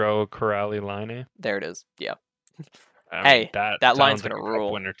 Gaudreau, Corrali, Line. there it is. Yeah. I mean, that line's sounds like gonna a rule.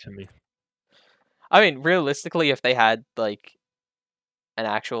 cup winner to me. I mean, realistically, if they had like an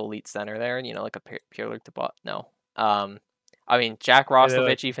actual elite center there, like a Pierre-Luc Dubois, no. I mean, Jack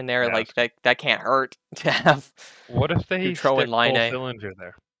Roslovich even there, yeah. like that can't hurt to have. What if they Gaudreau stick and Line? Sillinger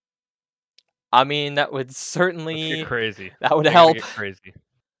there? I mean, that would Let's certainly get crazy. that would They help. gotta get crazy.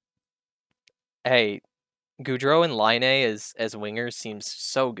 Hey, Gaudreau and Line as wingers seems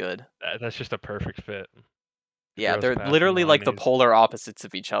so good. That's just a perfect fit. Yeah, Gaudreau's they're passing, literally like the Laine's- polar opposites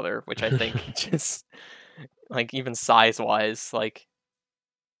of each other, which I think just like even size-wise,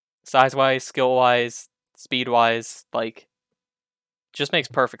 skill-wise, speed-wise, like just makes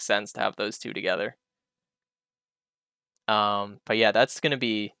perfect sense to have those two together. But yeah, that's gonna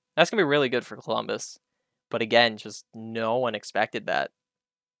be really good for Columbus. But again, just no one expected that.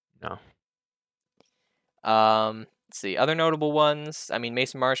 No. Let's see other notable ones. I mean,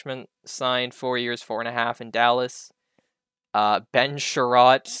 Mason Marchment signed 4 years, 4.5 in Dallas. Ben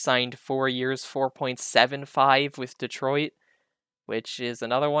Sherratt signed 4 years, 4.75 with Detroit, which is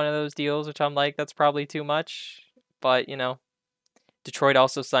another one of those deals which I'm like, that's probably too much. But Detroit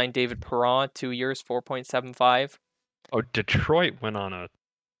also signed David Perron, 2 years, 4.75. Oh, Detroit went on a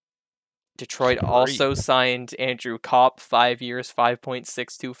Detroit spree. also signed Andrew Kopp, 5 years,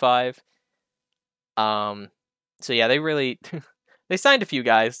 5.625. So yeah, they really they signed a few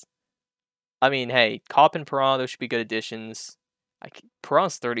guys. I mean, hey, Kopp and Perron, those should be good additions.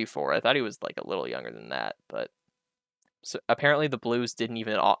 Perron's 34. I thought he was like a little younger than that, but so apparently the Blues didn't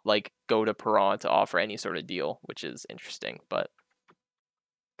even like go to Perron to offer any sort of deal, which is interesting. But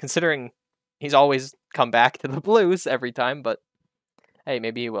considering he's always come back to the Blues every time, but hey,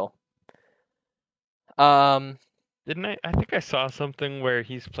 maybe he will. Didn't I? I think I saw something where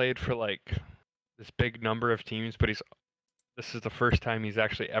he's played for like this big number of teams, but this is the first time he's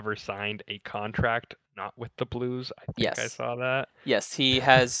actually ever signed a contract not with the Blues. I think I Yes, saw that. yes, he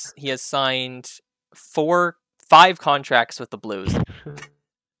has signed 5 contracts with the Blues.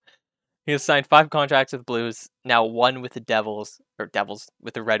 He has signed 5 contracts with the Blues, now 1 with the Devils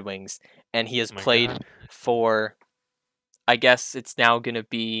with the Red Wings, and he has Oh my played God. for, I guess it's now gonna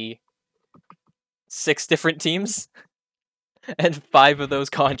be 6 different teams, and 5 of those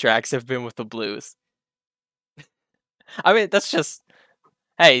contracts have been with the Blues. I mean, that's just,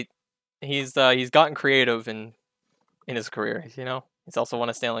 hey, he's gotten creative in his career. He's also won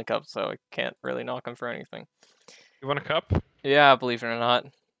a Stanley Cup, so I can't really knock him for anything. You want a cup? Yeah, believe it or not.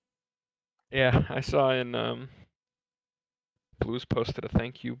 Yeah, I saw in Blues posted a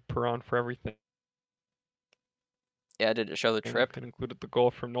thank you Perron for everything. Yeah, did it show the And trip? it included the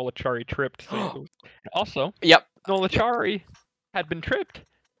goal from Nola Chari tripped St. Louis. Also, Yep. Nola Yep. Chari had been tripped,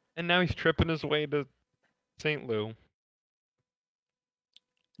 and now he's tripping his way to St. Louis.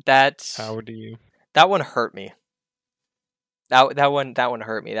 How do you? That one hurt me. That one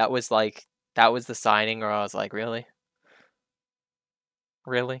hurt me. That was the signing where I was like, really?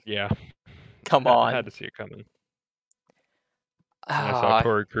 Really? Yeah, Come I had on. to see it coming. And I saw Ah,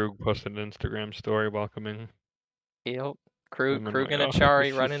 Torrey Krug posted an Instagram story welcoming yep. Krug him, and I'm like, and oh,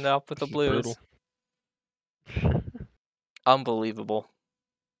 Achari running up with the this is brutal. Blues. Unbelievable.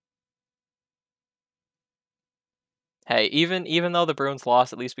 Hey, even though the Bruins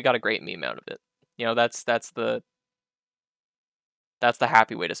lost, at least we got a great meme out of it. That's the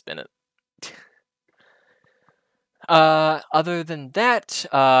happy way to spin it. Other than that,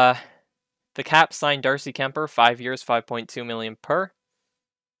 the Caps signed Darcy Kemper, 5 years, 5.2 million per.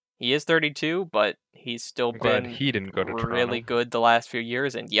 He is 32, but he's still I'm glad been he didn't go to really Toronto. good the last few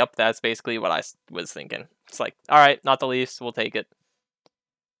years. And yep, that's basically what I was thinking. It's like, all right, not the Leafs, we'll take it.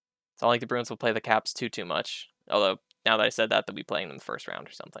 It's not like the Bruins will play the Caps too much. Although now that I said that, they'll be playing them the first round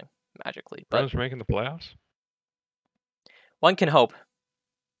or something magically. But Bruins making the playoffs. one can hope.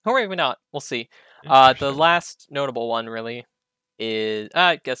 Or maybe not. We'll see. The Interesting. last notable one really is,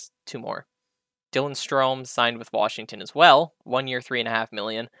 I guess, 2 more. Dylan Strome signed with Washington as well, 1 year, 3.5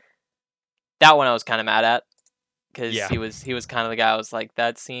 million. That one I was kind of mad at because Yeah. he was kind of the guy I was like,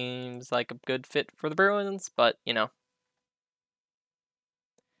 that seems like a good fit for the Bruins, but it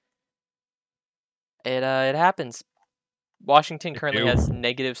happens. Washington currently has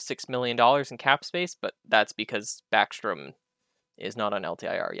negative $6 million in cap space, but that's because Backstrom is not on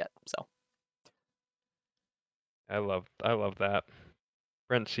LTIR yet. So I love that.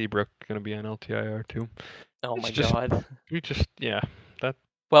 Brent Seabrook gonna be on LTIR too. oh It's my just god. that.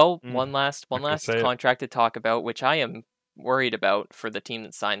 Well, Mm, one last not gonna say it. contract to talk about, which I am worried about for the team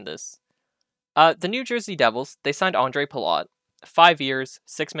that signed this. The New Jersey Devils, they signed Andre Palat, 5 years,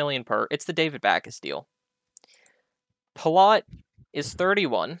 6 million per. It's the David Backes deal. Palat is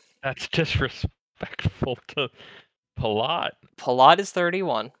 31. That's disrespectful to Palat. Palat is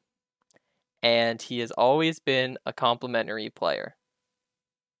 31, and he has always been a complimentary player.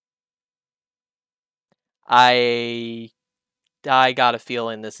 I got a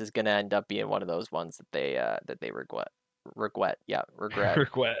feeling this is going to end up being one of those ones that they regret. Regret.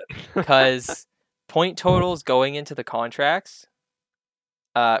 Because point totals going into the contracts,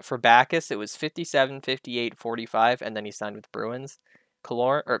 for Backes, it was 57, 58, 45, and then he signed with Bruins.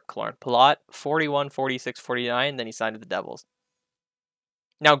 Palat, 41, 46, 49, then he signed with the Devils.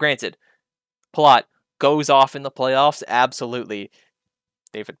 Now, granted, Palat goes off in the playoffs, absolutely.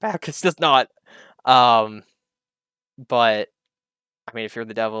 David Backes does not. But I mean, if you're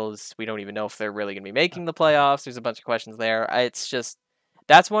the Devils, we don't even know if they're really going to be making the playoffs. There's a bunch of questions there. It's just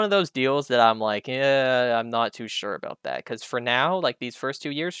that's one of those deals that I'm like, yeah, I'm not too sure about that. Because for now, like these first 2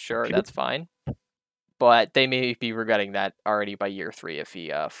 years, sure, People- that's fine. But they may be regretting that already by year 3 if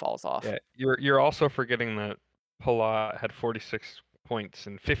he falls off. Yeah, you're also forgetting that Palat had 46 points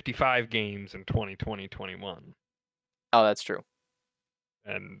in 55 games in 2020-21, Oh, that's true.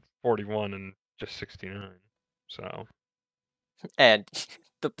 and 41 in just 69. So And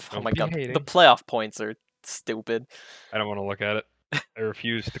oh don't my be god, the hating. playoff points are stupid. I don't want to look at it. I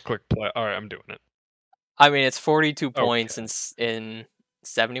refuse to click play. All right, I'm doing it. I mean, it's 42 points Okay. in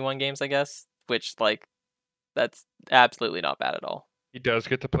 71 games, I guess, which like that's absolutely not bad at all. He does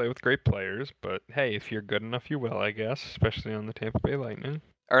get to play with great players, but hey, if you're good enough, you will, I guess, especially on the Tampa Bay Lightning.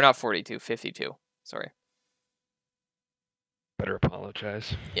 Or not 42, 52. Sorry. Better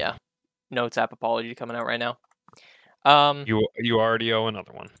apologize. Yeah. No tap apology coming out right now. You already owe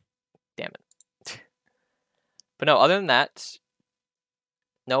another one. Damn it. But no, other than that,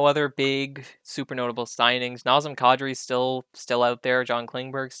 no other big super notable signings. Nazem Kadri's still out there. John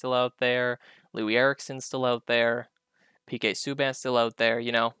Klingberg's still out there. Louis Erickson's still out there. PK Subban's still out there.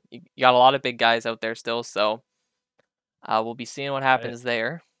 You know, you got a lot of big guys out there still. So we'll be seeing what happens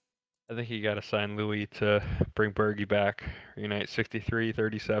there. I think you got to sign Louis to bring Bergie back. Unite 63,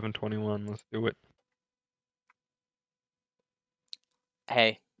 37, 21. Let's do it.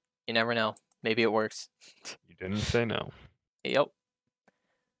 Hey, you never know. Maybe it works. You didn't say no. Yep.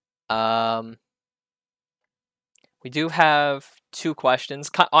 We do have two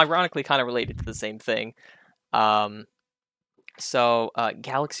questions, ironically kind of related to the same thing. So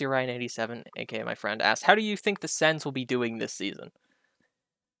Galaxy Ryan 87, aka my friend, asked, "How do you think the Sens will be doing this season?"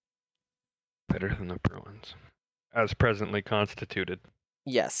 Better than the Bruins, as presently constituted.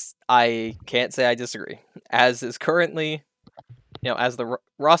 Yes, I can't say I disagree. As is currently, as the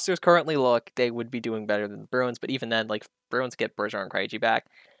rosters currently look, they would be doing better than the Bruins. But even then, like Bruins get Bergeron and Krejci back,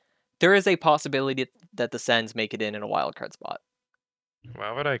 there is a possibility that the Sens make it in a wild card spot.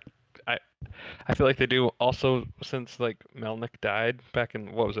 Why would I feel like they do also since like Melnick died back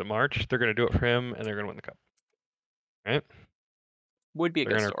in what was it, March? They're gonna do it for him and they're gonna win the cup. Right? Would be a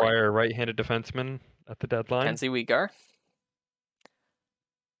They're good gonna story. acquire a right-handed defenseman at the deadline. Kenzie Weegar.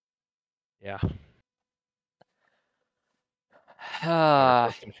 Yeah. Ah,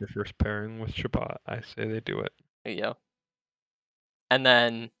 Looking for first pairing with Shabbat. I say they do it. yeah. And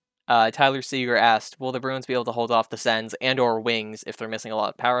then Tyler Seager asked, "Will the Bruins be able to hold off the Sens and/or Wings if they're missing a lot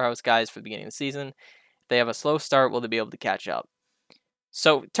of powerhouse guys for the beginning of the season? If they have a slow start, will they be able to catch up?"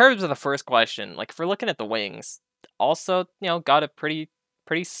 So, in terms of the first question, like if we're looking at the Wings, also got a pretty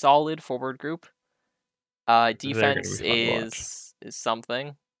solid forward group. They're gonna Defense be fun to watch. is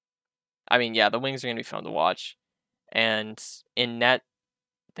something. I mean, yeah, the Wings are gonna be fun to watch, and in net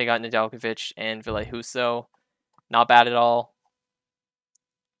they got Nedeljkovic and Ville Husso, not bad at all.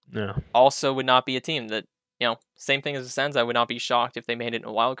 No. Also would not be a team that, same thing as the Sens. I would not be shocked if they made it in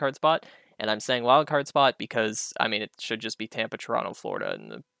a wild card spot. And I'm saying wild card spot because, I mean, it should just be Tampa, Toronto, Florida,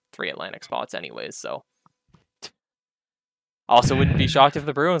 and the 3 Atlantic spots anyways. So also wouldn't be shocked if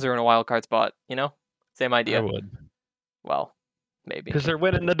the Bruins are in a wild card spot, Same idea. I would. Well, maybe. Because they're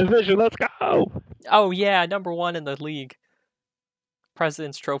winning the division. Let's go. Oh, yeah, number 1 in the league.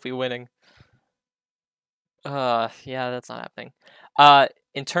 President's Trophy winning. Yeah, that's not happening.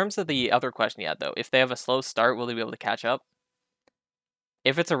 In terms of the other question you had, though, if they have a slow start, will they be able to catch up?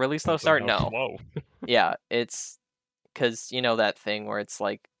 If it's a really slow start, no. Slow. Yeah, it's because that thing where it's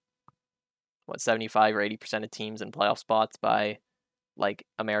like, what, 75 or 80% of teams in playoff spots by like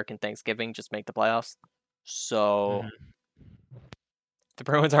American Thanksgiving just make the playoffs. So if the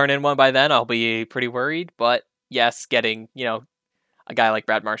Bruins aren't in one by then, I'll be pretty worried. But yes, getting a guy like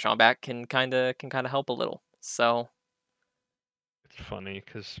Brad Marchand back can kind of help a little. So It's funny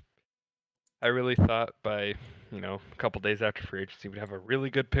because I really thought by a couple days after free agency we'd have a really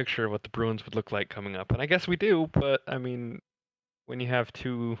good picture of what the Bruins would look like coming up, and I guess we do. But I mean, when you have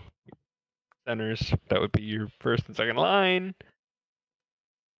two centers, that would be your first and second line.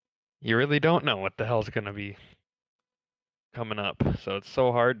 You really don't know what the hell's gonna be coming up, so it's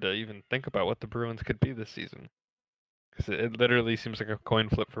so hard to even think about what the Bruins could be this season. Because it literally seems like a coin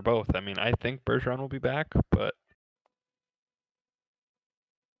flip for both. I mean, I think Bergeron will be back, but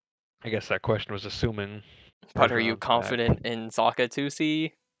I guess that question was assuming. But are you Bergeron's confident back. in Zacha to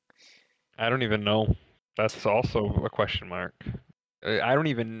see? I don't even know. That's also a question mark. I don't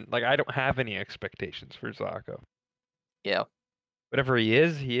even I don't have any expectations for Zacha. Yeah. Whatever he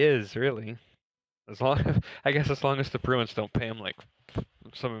is really. I guess as long as the Bruins don't pay him like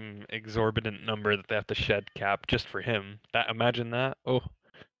some exorbitant number that they have to shed cap just for him. Imagine that. Oh,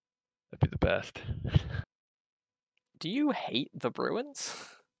 that'd be the best. Do you hate the Bruins?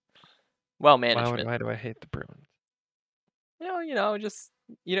 Well, management. Why do I hate the Bruins? Just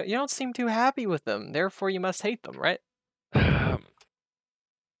you don't seem too happy with them. Therefore, you must hate them, right?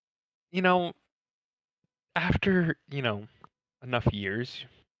 You know, after, enough years,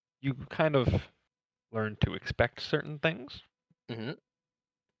 you kind of learn to expect certain things, Hmm.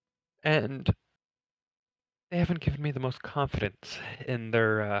 and they haven't given me the most confidence in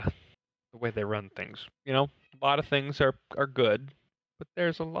the way they run things. A lot of things are good, but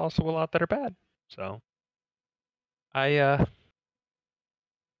there's also a lot that are bad. So I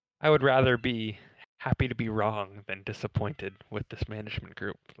I would rather be happy to be wrong than disappointed with this management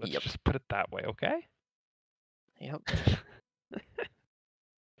group. Let's Yep. just put it that way, okay? Yep.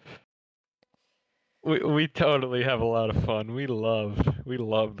 We totally have a lot of fun. We love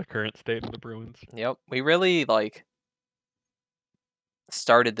the current state of the Bruins. Yep. We really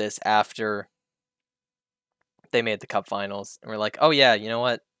started this after they made the Cup Finals, and we're like, oh yeah, you know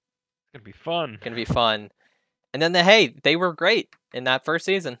what? It's gonna be fun. Gonna be fun. And then they were great in that first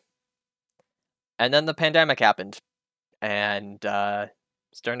season, and then the pandemic happened, and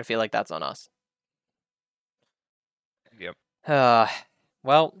starting to feel like that's on us. Yep,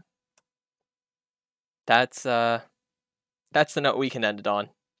 Well, that's the note we can end it on.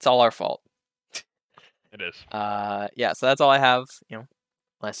 It's all our fault. it is. Yeah. So that's all I have.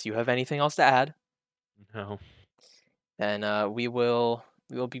 Unless you have anything else to add, No. then we will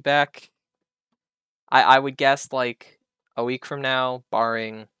be back. I would guess like a week from now,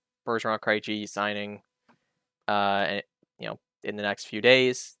 barring Bergeron Krejci signing, and in the next few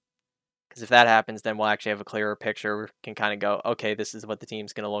days. Because if that happens, then we'll actually have a clearer picture. We can kind of go, okay, this is what the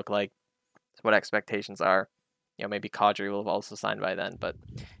team's going to look like. What expectations are. Maybe Kadri will have also signed by then, but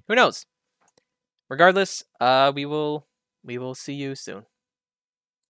who knows? Regardless, we will see you soon.